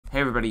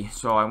everybody,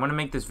 so I want to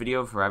make this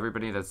video for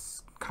everybody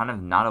that's kind of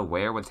not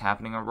aware what's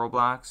happening on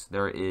Roblox.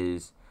 There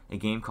is a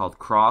game called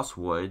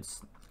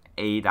CROSSWOODS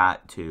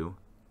A.2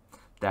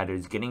 that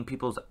is getting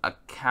people's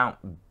account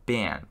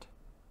banned.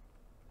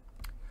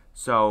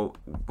 So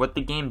what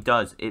the game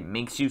does, it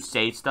makes you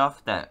say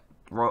stuff that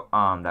that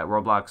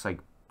Roblox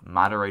like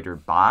moderator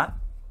bot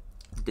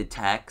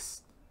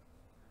detects,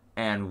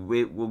 and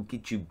it will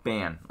get you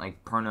banned,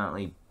 like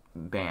permanently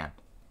banned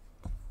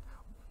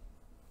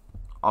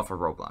off of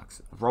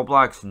Roblox.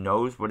 Roblox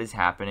knows what is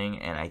happening,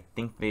 and I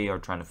think they are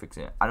trying to fix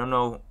it. I don't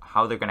know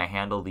how they're going to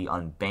handle the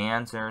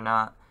unbans or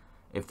not.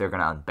 If they're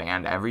going to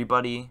unban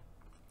everybody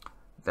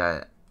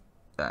that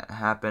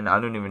happened.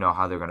 I don't even know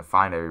how they're going to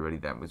find everybody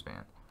that was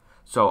banned.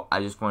 So I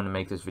just wanted to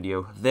make this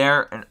video.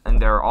 And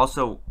there are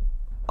also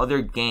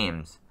other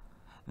games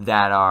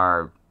that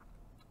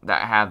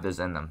have this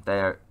in them.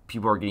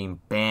 People are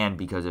getting banned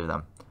because of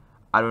them.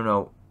 I don't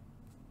know.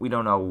 We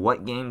don't know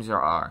what games there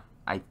are.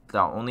 The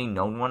only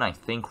known one I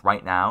think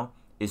right now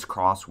is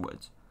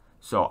CrossWoods.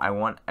 So I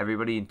want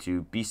everybody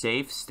to be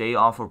safe, stay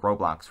off of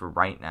Roblox for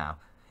right now,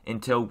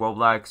 until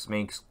Roblox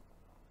makes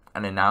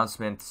an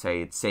announcement to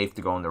say it's safe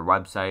to go on their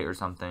website or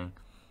something.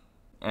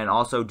 And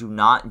also do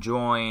not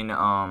join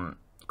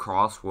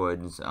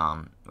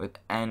CrossWoods with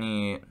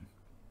any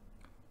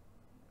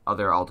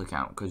other alt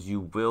account, because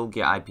you will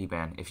get IP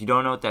banned. If you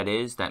don't know what that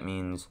is, that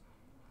means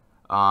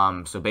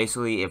so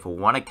basically if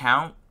one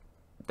account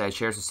that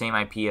shares the same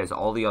IP as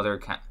all the other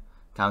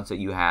accounts that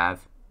you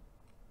have,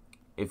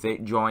 if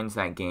it joins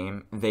that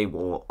game, they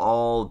will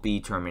all be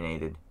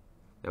terminated.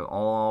 They'll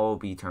all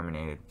be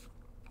terminated.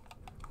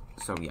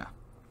 So yeah.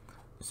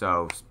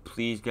 So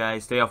please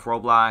guys, stay off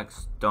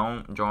Roblox.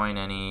 Don't join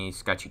any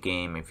sketchy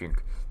game. If you're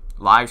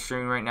live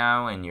streaming right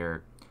now and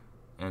your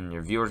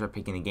viewers are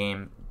picking the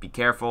game, be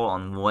careful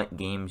on what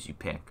games you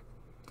pick.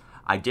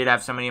 I did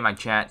have somebody in my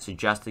chat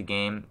suggest a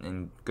game,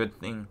 and good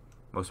thing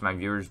most of my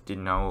viewers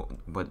didn't know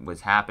what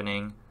was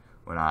happening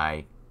when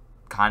I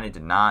kind of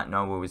did not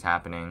know what was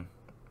happening.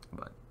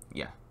 But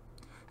yeah,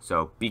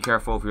 so be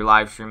careful if you're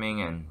live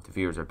streaming and the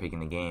viewers are picking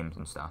the games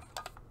and stuff.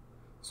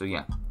 So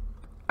yeah,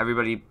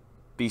 everybody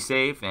be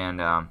safe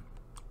and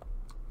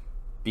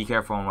be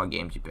careful on what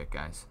games you pick,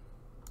 guys.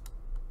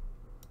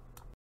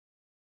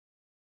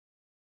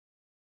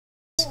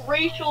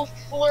 Racial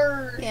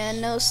slurs. Yeah,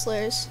 no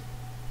slurs.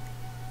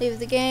 Leave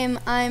the game.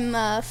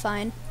 I'm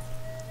fine.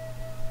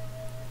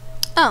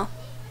 Oh.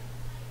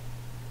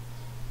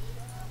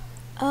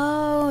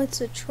 Oh,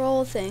 it's a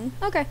troll thing.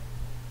 Okay.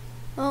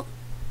 Well.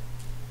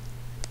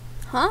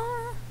 Huh?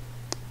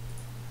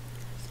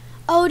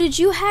 Oh, did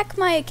you hack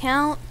my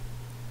account?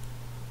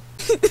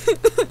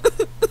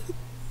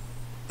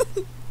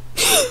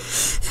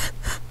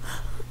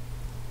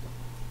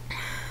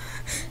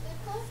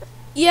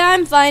 Yeah,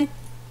 I'm fine.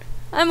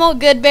 I'm all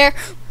good, Bear.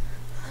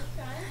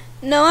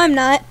 No, I'm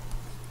not.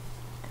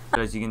 So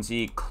as you can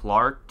see,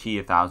 Clark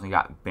T1000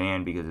 got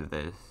banned because of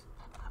this.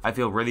 I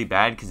feel really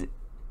bad because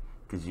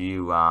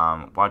you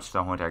watched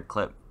the whole entire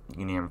clip. You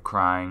can hear him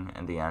crying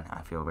at the end.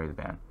 I feel really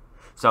bad.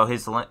 So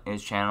his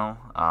channel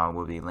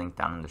will be linked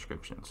down in the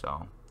description.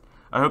 So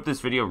I hope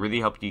this video really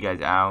helped you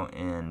guys out.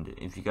 And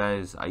if you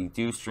guys, I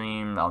do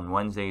stream on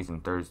Wednesdays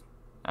and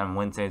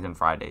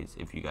Fridays.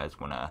 If you guys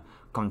wanna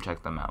come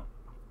check them out.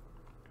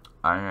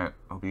 Alright,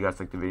 hope you guys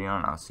liked the video,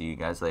 and I'll see you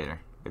guys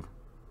later.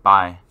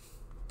 Bye.